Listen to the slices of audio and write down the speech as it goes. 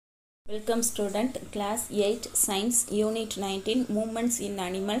Welcome student, class 8 science unit 19 movements in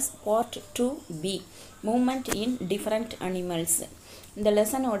animals part 2b movement in different animals. இந்த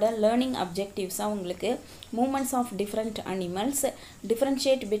லெசனோட learning அப்ஜெக்டிவ்ஸாக உங்களுக்கு moments of different animals,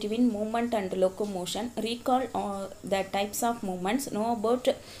 differentiate between moment and locomotion, recall the types of moments, know about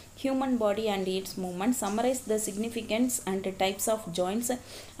human body and its movement, summarize the significance and types of joints,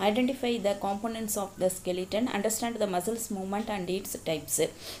 identify the components of the skeleton, understand the muscles movement and its types.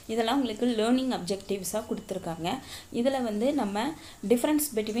 இதெல்லாம் உங்களுக்கு learning அப்ஜெக்டிவ்ஸாக கொடுத்துருக்காங்க. இதில் வந்து நம்ம difference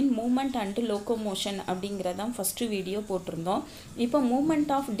between moment and locomotion அப்படிங்கிறதான் first video போட்டிருந்தோம். இப்போ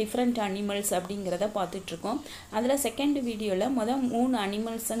moment of different animals அப்படிங்கிறத பார்த்துட்ருக்கோம். அதில் செகண்ட் வீடியோவில் மொதல் 3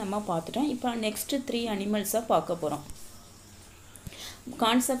 அனிமல்ஸை நம்ம பார்த்துட்டோம். இப்போ நெக்ஸ்ட்டு 3 அனிமல்ஸை பார்க்க போகிறோம்.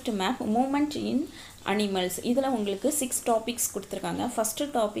 கான்செப்ட் மேப் மூமெண்ட் இன் அனிமல்ஸ். இதில் உங்களுக்கு 6 டாபிக்ஸ் கொடுத்துருக்காங்க. ஃபஸ்ட்டு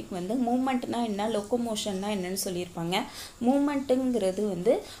டாபிக் வந்து மூமெண்ட்னா என்ன, லொக்கோமோஷன்னா என்னன்னு சொல்லியிருப்பாங்க. மூமெண்ட்டுங்கிறது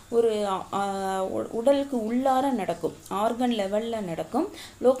வந்து ஒரு உடலுக்கு உள்ளார நடக்கும், ஆர்கன் லெவலில் நடக்கும்.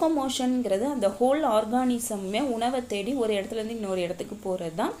 லோக்கோமோஷனுங்கிறது அந்த ஹோல் ஆர்கானிசமே உணவை தேடி ஒரு இடத்துலேருந்து இன்னொரு இடத்துக்கு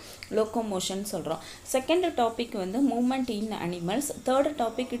போகிறது தான் லோக்கோமோஷன் சொல்கிறோம். செகண்ட் டாபிக் வந்து moment in animals. Third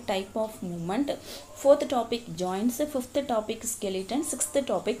topic type of moment. Fourth topic joints. Fifth topic skeleton. Sixth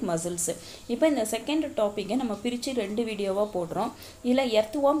topic muscles. இப்போ இந்த செகண்ட் டாப்பிக்கை நம்ம பிரித்து 2 வீடியோவாக போடுறோம். இதில்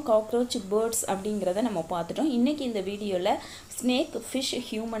எர்த்வார்ம், காக்ரோச், பேர்ட்ஸ் அப்படிங்கிறத நம்ம பார்த்துட்டோம். இன்றைக்கி இந்த வீடியோவில் ஸ்னேக், ஃபிஷ்,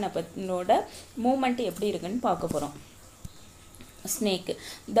 ஹியூமனை பற்றினோட மூமெண்ட் எப்படி இருக்குன்னு பார்க்க போகிறோம். Snake.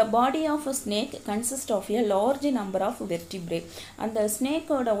 The body of a snake consists of a large number of vertebrae. அந்த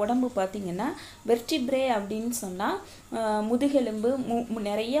ஸ்னேக்கோட உடம்பு பார்த்திங்கன்னா வெர்டிப்ரே அப்படின்னு சொன்னால் முதுகெலும்பு,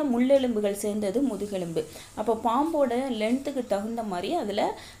 நிறைய முள்ளெலும்புகள் சேர்ந்தது முதுகெலும்பு. அப்போ பாம்போட லென்த்துக்கு தகுந்த மாதிரி அதில்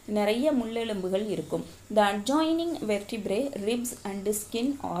நிறைய முள்ளெலும்புகள் இருக்கும். The adjoining vertebrae, ribs and skin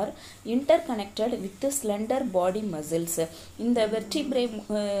are interconnected with slender body muscles. இந்த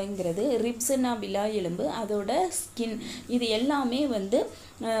வெர்டிப்ரேங்கிறது ரிப்ஸ்னா விலா எலும்பு, அதோட ஸ்கின், இது எல்லாமே வந்து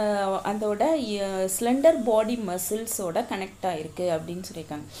அதோட ஸ்லெண்டர் பாடி மசில்ஸோட கனெக்ட் ஆகிருக்கு அப்படின்னு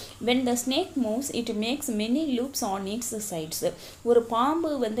சொல்லியிருக்காங்க. When the snake moves it makes many loops on it's sides. ஒரு பாம்பு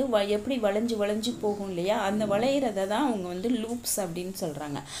வந்து எப்படி வளைஞ்சு வளைஞ்சு போகும் இல்லையா, அந்த வளையிறத தான் அவங்க வந்து லூப்ஸ் அப்படின்னு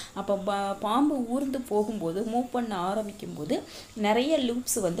சொல்கிறாங்க. அப்போ பாம்பு ஊர்ந்து போகும்போது, மூவ் பண்ண ஆரம்பிக்கும் போது நிறைய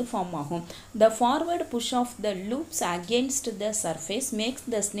லூப்ஸ் வந்து ஃபார்ம் ஆகும். த forward push of the loops against the surface makes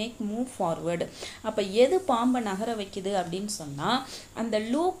the snake move forward. அப்போ எது பாம்பை நகர வைக்குது அப்படின்னு சொன்னால் அந்த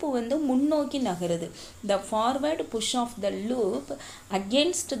லூப் வந்து முன்னோக்கி நகருது. த forward push of the loop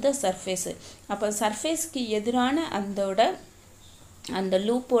against the surface. அப்போ சர்ஃபேஸ்க்கு எதிரான அந்த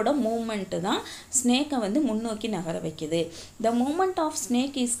லூப்போட மூமெண்ட்டு தான் ஸ்னேக்கை வந்து முன்னோக்கி நகர வைக்குது. The moment of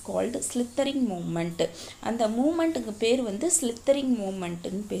snake is called ஸ்லித்தரிங் moment. அந்த மூமெண்ட்டுக்கு பேர் வந்து ஸ்லித்தரிங்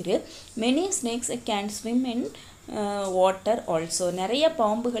மூமெண்ட்டுன்னு பேர். Many snakes can swim in water also. நிறைய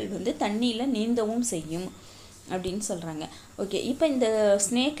பாம்புகள் வந்து தண்ணியில் நீந்தவும் செய்யும் அப்படின்னு சொல்கிறாங்க. ஓகே, இப்போ இந்த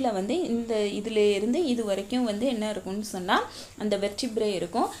ஸ்னேக்கில் வந்து இந்த இதில் இருந்து இது வரைக்கும் வந்து என்ன இருக்கும்னு சொன்னால் அந்த வெர்டிப்ரே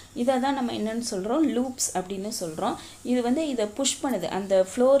இருக்கும். இதை தான் நம்ம என்னென்னு சொல்கிறோம், லூப்ஸ் அப்படின்னு சொல்கிறோம். இது வந்து இதை புஷ் பண்ணுது அந்த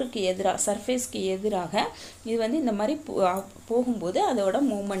ஃப்ளோருக்கு எதிராக, சர்ஃபேஸ்க்கு எதிராக இது வந்து இந்த மாதிரி போகும்போது அதோட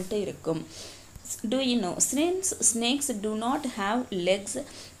மூமெண்ட்டு இருக்கும். Do you know, since snakes do not have legs,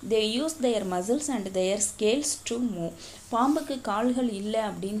 they use their muscles and their scales to move. பாம்புக்கு கால்கள் இல்லை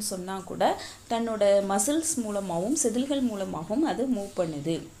அப்படின்னு சொன்னால் கூட தன்னோட மசில்ஸ் மூலமாகவும் செதில்கள் மூலமாகவும் அது மூவ்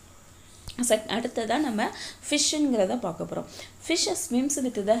பண்ணுது. அடுத்ததான் நம்ம ஃபிஷ்ஷுங்கிறத பார்க்க போகிறோம். Fish swims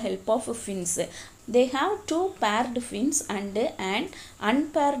with the help of fins. they have 2 paired fins and an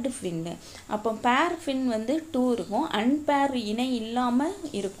unpaired fin. அப்போ பேர் ஃபின் வந்து 2 இருக்கும், அன்பேர் இணை இல்லாமல்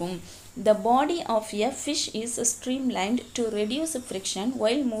இருக்கும். The body of a fish is streamlined to reduce friction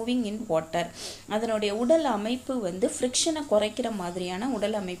while moving in water. அதனுடைய உடல் அமைப்பு வந்து ஃப்ரிக்ஷனை குறைக்கிற மாதிரியான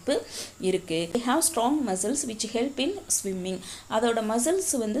உடல் அமைப்பு இருக்குது. They have strong muscles which help in swimming. அதோட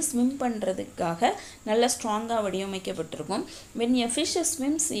மசில்ஸ் வந்து ஸ்விம் பண்ணுறதுக்காக நல்ல ஸ்ட்ராங்காக வடிவமைக்கப்பட்டிருக்கும். When a fish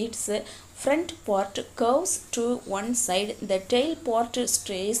swims, its front part curves to one side, the tail part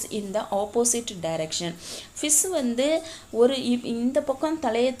strays in the opposite direction. Fish வந்து இந்த பக்கம்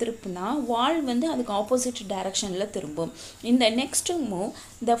தலையை திருப்புனா வால் வந்து அதுக்கு ஆப்போசிட் டைரக்ஷனில் திரும்பும். இந்த next move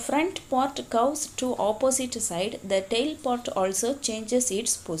the front part curves to opposite side, the tail part also changes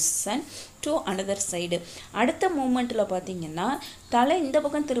it's position to another side. அடுத்த மூமெண்ட்டில் பார்த்தீங்கன்னா தலை இந்த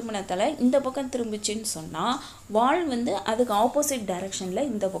பக்கம் திரும்பின தலை இந்த பக்கம் திரும்பிச்சின்னு சொன்னால் வால் வந்து அதுக்கு ஆப்போசிட் டைரக்ஷனில்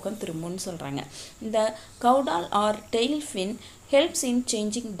இந்த பக்கம் திரும்புன்னு சொல்கிறாங்க. இந்த கவுடால் R tail fin helps in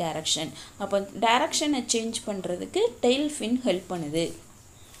changing direction. அப்போ டைரக்ஷனை சேஞ்ச் பண்ணுறதுக்கு டெய்ல் ஃபின் ஹெல்ப் பண்ணுது.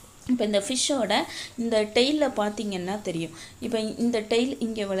 இப்போ இந்த ஃபிஷ்ஷோட இந்த டெயிலில் பார்த்தீங்கன்னா தெரியும். இப்போ இந்த டெயில்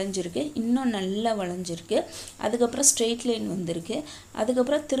இங்கே வளைஞ்சிருக்கு, இன்னும் நல்லா வளைஞ்சிருக்கு, அதுக்கப்புறம் ஸ்ட்ரெயிட் லைன் வந்திருக்கு,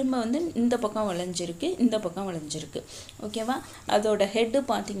 அதுக்கப்புறம் திரும்ப வந்து இந்த பக்கம் வளைஞ்சிருக்கு, இந்த பக்கம் வளைஞ்சிருக்கு. ஓகேவா? அதோட ஹெட்டு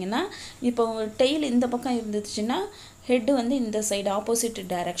பார்த்தீங்கன்னா இப்போ டெயில் இந்த பக்கம் இருந்துச்சுன்னா ஹெட்டு வந்து இந்த சைடு ஆப்போசிட்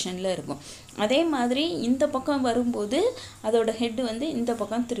டைரக்ஷனில் இருக்கும். அதே மாதிரி இந்த பக்கம் வரும்போது அதோட ஹெட்டு வந்து இந்த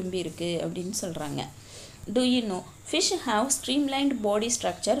பக்கம் திரும்பி இருக்குது அப்படின்னு சொல்கிறாங்க. Do you know fish have streamlined body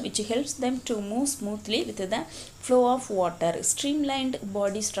structure which helps them to move smoothly with the flow of water? Streamlined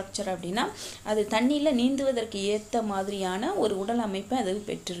body structure அப்படின்னா அது தண்ணியில் நீந்துவதற்கு ஏற்ற மாதிரியான ஒரு உடல் அமைப்பை அது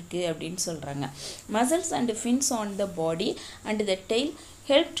பெற்றிருக்கு அப்படின்னு சொல்கிறாங்க. Muscles and fins on the body and the tail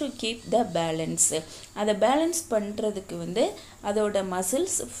help to keep the balance. அதை பேலன்ஸ் பண்ணுறதுக்கு வந்து அதோட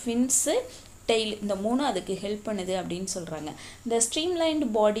மசில்ஸ், ஃபின்ஸு, டெயில் இந்த மூணும் அதுக்கு ஹெல்ப் பண்ணுது அப்படின்னு சொல்கிறாங்க. இந்த ஸ்ட்ரீம்லைன்டு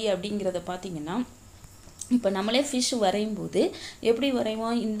பாடி அப்படிங்கிறத பார்த்திங்கன்னா இப்போ நம்மளே ஃபிஷ் வரையும் போது எப்படி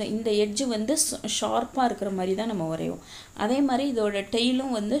வரைவோம், இந்த எட்ஜு வந்து ஷார்ப்பாக இருக்கிற மாதிரி தான் நம்ம வரைவோம். அதே மாதிரி இதோட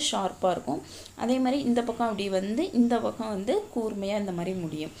டெயிலும் வந்து ஷார்ப்பாக இருக்கும். அதே மாதிரி இந்த பக்கம் அப்படி வந்து இந்த பக்கம் வந்து கூர்மையாக இந்த மாதிரி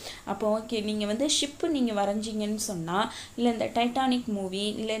முடியும். அப்போ ஓகே, நீங்கள் வந்து ஷிப்பு நீங்கள் வரைஞ்சிங்கன்னு சொன்னால், இல்லை இந்த டைட்டானிக் மூவி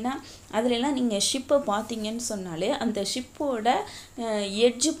இல்லைன்னா அதிலெல்லாம் நீங்கள் ஷிப்பை பார்த்தீங்கன்னு சொன்னாலே அந்த ஷிப்போட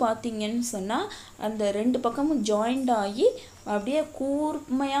எட்ஜு பார்த்தீங்கன்னு சொன்னால் அந்த ரெண்டு பக்கமும் ஜாயிண்ட் ஆகி அப்படியே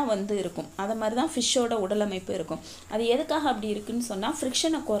கூர்மையாக வந்து இருக்கும். அதை மாதிரி தான் ஃபிஷ்ஷோட உடலமைப்பு இருக்கும். அது எதுக்காக அப்படி இருக்குன்னு சொன்னால்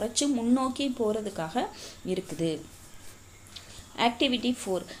ஃப்ரிக்ஷனை குறைச்சி முன்னோக்கி போகிறதுக்காக இருக்குது. Activity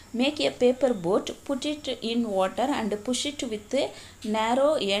 4. Make a paper boat, put it in water and push it with a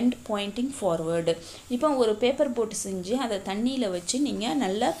narrow end pointing forward. இப்போ ஒரு பேப்பர் போட் செஞ்சு அதை தண்ணியில் வச்சு நீங்கள்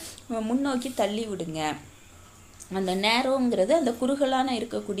நல்லா முன்னோக்கி தள்ளி விடுங்க. அந்த நேரோங்கிறது அந்த குறுகலான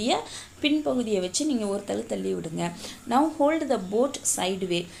இருக்கக்கூடிய பின்பகுதியை வச்சு நீங்கள் ஒரு தள்ளி விடுங்க. நவ் ஹோல்டு த போட்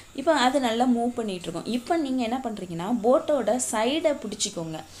சைட்வே. இப்போ அது நல்லா மூவ் பண்ணிகிட்ருக்கோம். இப்போ நீங்கள் என்ன பண்ணுறீங்கன்னா போட்டோட சைடை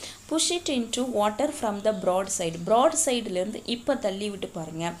பிடிச்சிக்கோங்க. Push it into water from the broad side. Broad சைடுலேருந்து இப்போ தள்ளி விட்டு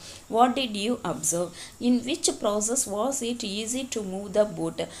பாருங்கள். What did you observe? In which process was it easy to move the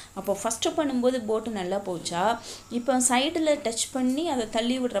boat? அப்போ ஃபஸ்ட்டு பண்ணும்போது போட்டு நல்லா போச்சா, இப்போ சைடில் டச் பண்ணி அதை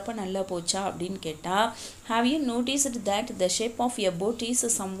தள்ளி விடுறப்ப நல்லா போச்சா அப்படின்னு கேட்டால், have you noticed that the shape of a boat is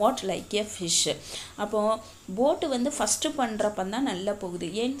somewhat like a fish? அப்போது போட்டு வந்து ஃபஸ்ட்டு பண்ணுறப்ப தான் நல்லா போகுது.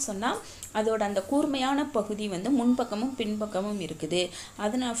 ஏன்னு சொன்னால் அதோட அந்த கூர்மையான பகுதி வந்து முன்பக்கமும் பின்பக்கமும் இருக்குது.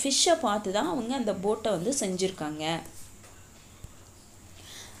 அதனால் ஃபிஷ்ஷை பார்த்து தான் அவங்க அந்த போட்டை வந்து செஞ்சுருக்காங்க.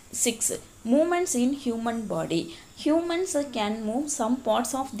 6. Movements in human body. Humans can move some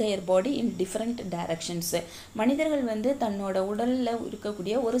parts of their body in different directions. மனிதர்கள் வந்து தன்னோட உடலில்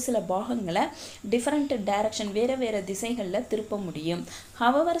இருக்கக்கூடிய ஒரு சில பாகங்களை டிஃப்ரெண்ட் டைரக்ஷன் வேறு திசைகளில் திருப்ப முடியும்.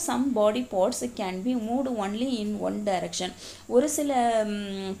 However, some body parts can be moved only in one direction. ஒரு சில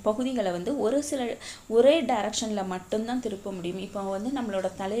பகுதிகளை வந்து ஒரே டைரக்ஷனில் மட்டும்தான் திருப்ப முடியும். இப்போ வந்து நம்மளோட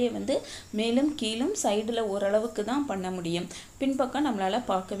தலையை வந்து மேலும் கீழும் சைடில் ஓரளவுக்கு தான் பண்ண முடியும், பின்பக்கம் நம்மளால்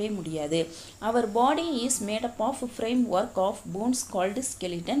பார்க்கவே முடியாது. Our body is made up of framework of bones called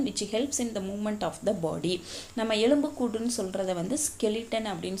skeleton which helps in the movement of the body. நம்ம எலும்புக்கூடுன்னு சொல்கிறத வந்து skeleton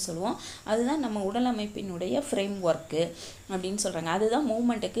அப்படின்னு சொல்லுவோம். அதுதான் நம்ம உடலமைப்பினுடைய framework அப்படின்னு சொல்கிறாங்க. அதுதான்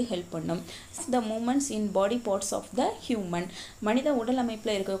மூமெண்ட்டுக்கு ஹெல்ப் பண்ணும். the movements in body parts of the human. மனித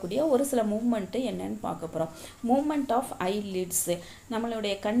உடலமைப்பில் இருக்கக்கூடிய ஒரு சில மூமெண்ட்டு என்னன்னு பார்க்க போகிறோம். Moment of eyelids.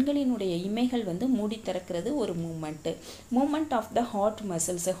 நம்மளுடைய கண்களினுடைய இமைகள் வந்து மூடி திறக்கிறது ஒரு moment. Moment of the heart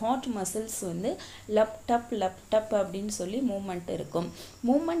muscles. Heart muscles வந்து லப் டப் அப்படின்னு சொல்லி மூமெண்ட் இருக்கும்.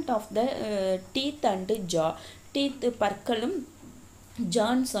 Moment of the teeth and Jha. Teeth பற்களும்,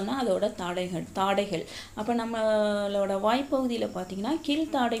 ஜான்னு சொன்னால் அதோட தாடைகள். அப்போ நம்மளோட வாய்ப்பகுதியில் பார்த்திங்கன்னா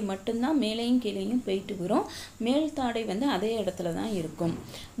கீழ்த்தாடை மட்டும்தான் மேலேயும் கீழேயும் போயிட்டு வரும், மேல் தாடை வந்து அதே இடத்துல தான் இருக்கும்.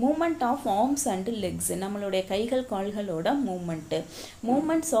 Moment of arms and Lex. நம்மளுடைய கைகள் கால்களோட மூமெண்ட்டு.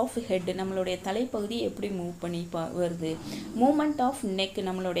 Moments of head. நம்மளுடைய தலைப்பகுதி எப்படி மூவ் பண்ணி வருது. Moment of neck.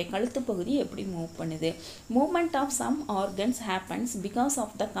 நம்மளுடைய கழுத்து பகுதி எப்படி மூவ் பண்ணுது. Moment of some organs happens because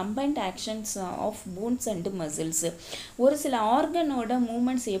of the combined actions of bones and muscles. ஒரு சில ஆர்கனோட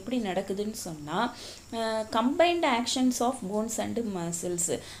மூமெண்ட்ஸ் எப்படி நடக்குதுன்னு சொன்னால் combined actions of bones and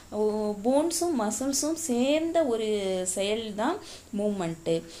muscles. போன்ஸும் மசில்ஸும் சேர்ந்த ஒரு செயல் தான்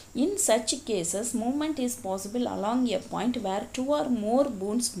moment. In such cases moment is possible along a point where 2 or more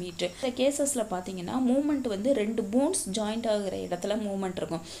bones meet. இந்த கேசஸில் பார்த்தீங்கன்னா மூமெண்ட் வந்து 2 போன்ஸ் ஜாயிண்ட் ஆகிற இடத்துல மூமெண்ட்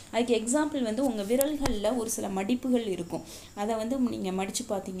இருக்கும். அதுக்கு எக்ஸாம்பிள் வந்து உங்கள் விரல்களில் ஒரு சில மடிப்புகள் இருக்கும், அதை வந்து நீங்கள் மடித்து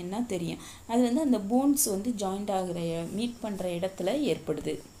பார்த்தீங்கன்னா தெரியும். அது வந்து அந்த போன்ஸ் வந்து ஜாயிண்ட் ஆகிற மீட் பண்ணுற இடத்துல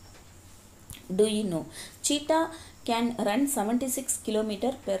ஏற்படுது. Do you know cheetah can run 76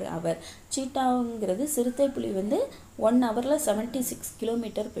 km/h? சீட்டாங்கிறது சிறுத்தை புலி வந்து 1 ஹவரில் 76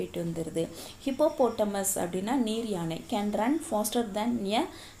 கிலோமீட்டர் போயிட்டு வந்துடுது. ஹிப்போபோட்டமஸ் அப்படின்னா நீர் யானை, can run pastor than a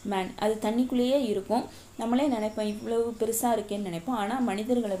man. அது தண்ணிக்குள்ளேயே இருக்கும். நம்மளே நினைப்போம் இவ்வளவு பெருசாக இருக்கேன்னு நினைப்போம், ஆனால்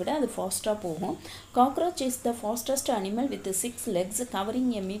மனிதர்களை விட அது ஃபாஸ்ட்டாக போகும். Cockroach is the fastest animal with 6 Lex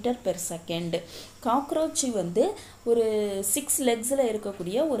covering a metre per second. Cockroach வந்து ஒரு 6 லெக்ஸில்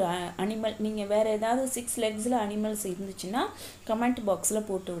இருக்கக்கூடிய ஒரு அனிமல். நீங்கள் வேறு ஏதாவது 6 லெக்ஸில் அனிமல்ஸ் இருந்துச்சுன்னா கமெண்ட் பாக்ஸில்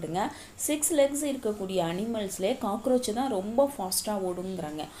போட்டு விடுங்க. 6 லெக்ஸ் இருக்கக்கூடிய அனிமல்ஸ்லேயே காக்ரோச் தான் ரொம்ப ஃபாஸ்ட்டாக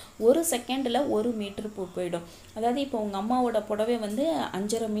ஓடுங்கிறாங்க. ஒரு செகண்டில் 1 மீட்டர் போயிடும். அதாவது இப்போ உங்கள் அம்மாவோட புடவை வந்து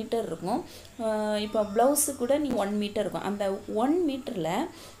 5.5 மீட்டர் இருக்கும், இப்போ ப்ளவுஸு கூட நீங்கள் 1 மீட்டர் இருக்கும். அந்த 1 மீட்டரில்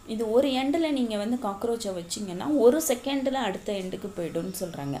இது ஒரு எண்டில் நீங்கள் வந்து காக்ரோச்சை வச்சிங்கன்னா ஒரு செகண்டில் அடுத்த எண்டுக்கு போய்டும்னு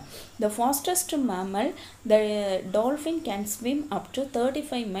சொல்கிறாங்க. The fastest mammal the dolphin can swim up to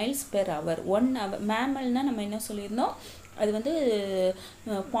 35 miles per hour. 1 hour. மேமல்னால் நம்ம என்ன சொல்லியிருந்தோம், அது வந்து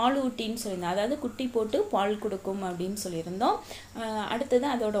பாலூட்டின்னு சொல்லியிருந்தோம், அதாவது குட்டி போட்டு பால் கொடுக்கும் அப்படின்னு சொல்லியிருந்தோம். அடுத்தது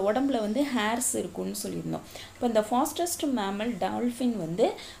அதோட உடம்புல வந்து ஹேர்ஸ் இருக்குன்னு சொல்லியிருந்தோம். இப்போ இந்த ஃபாஸ்டஸ்ட் மேமல் டால்ஃபின் வந்து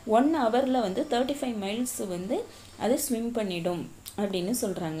 1 ஹவரில் வந்து 35 மைல்ஸ் வந்து அது ஸ்விம் பண்ணிடும் அப்படின்னு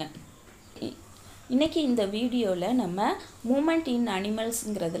சொல்கிறாங்க. இன்றைக்கி இந்த வீடியோவில் நம்ம மூமெண்ட் இன்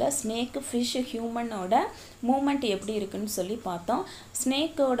அனிமல்ஸுங்கிறதுல ஸ்னேக்கு, ஃபிஷ், ஹியூமனோட மூமெண்ட் எப்படி இருக்குன்னு சொல்லி பார்த்தோம்.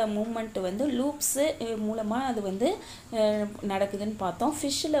 ஸ்னேக்கோட மூமெண்ட் வந்து லூப்ஸு மூலமாக அது வந்து நடக்குதுன்னு பார்த்தோம்.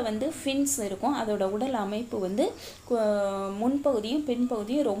 ஃபிஷ்ஷில் வந்து ஃபின்ஸ் இருக்கும், அதோட உடல் அமைப்பு வந்து முன்பகுதியும்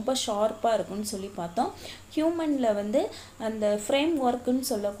பின்பகுதியும் ரொம்ப ஷார்ப்பாக இருக்குன்னு சொல்லி பார்த்தோம். ஹியூமனில் வந்து அந்த ஃப்ரேம் ஒர்க்குன்னு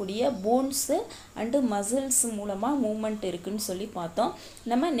சொல்லக்கூடிய போன்ஸு அண்டு மசில்ஸ் மூலமாக மூமெண்ட் இருக்குன்னு சொல்லி பார்த்தோம்.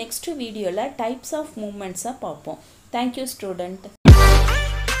 நம்ம நெக்ஸ்ட் வீடியோவில் டைப்ஸ் ஆஃப் மூமெண்ட்ஸை பார்ப்போம். Thank you student.